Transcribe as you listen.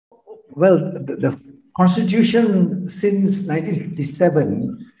Well, the Constitution since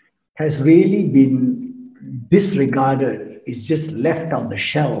 1957 has really been disregarded. It's just left on the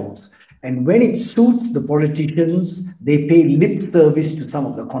shelves. And when it suits the politicians, they pay lip service to some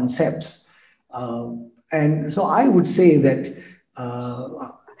of the concepts. And so I would say that,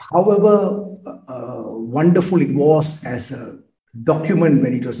 however wonderful it was as a document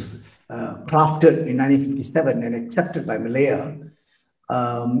when it was crafted in 1957 and accepted by Malaya,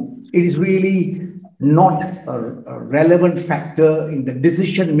 it is really not a relevant factor in the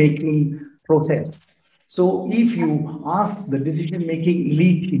decision making process. So, if you ask the decision making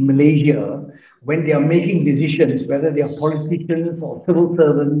elite in Malaysia, when they are making decisions, whether they are politicians or civil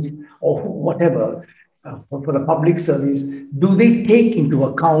servants or whatever, for the public service, do they take into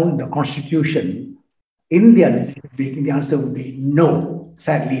account the constitution in their decision making? The answer would be no,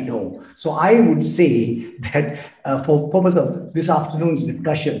 sadly no. So I would say that, for purpose of this afternoon's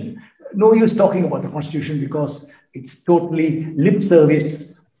discussion, no use talking about the constitution because it's totally lip service,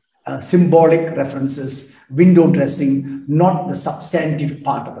 symbolic references, window dressing, not the substantive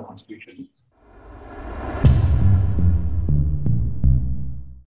part of the constitution.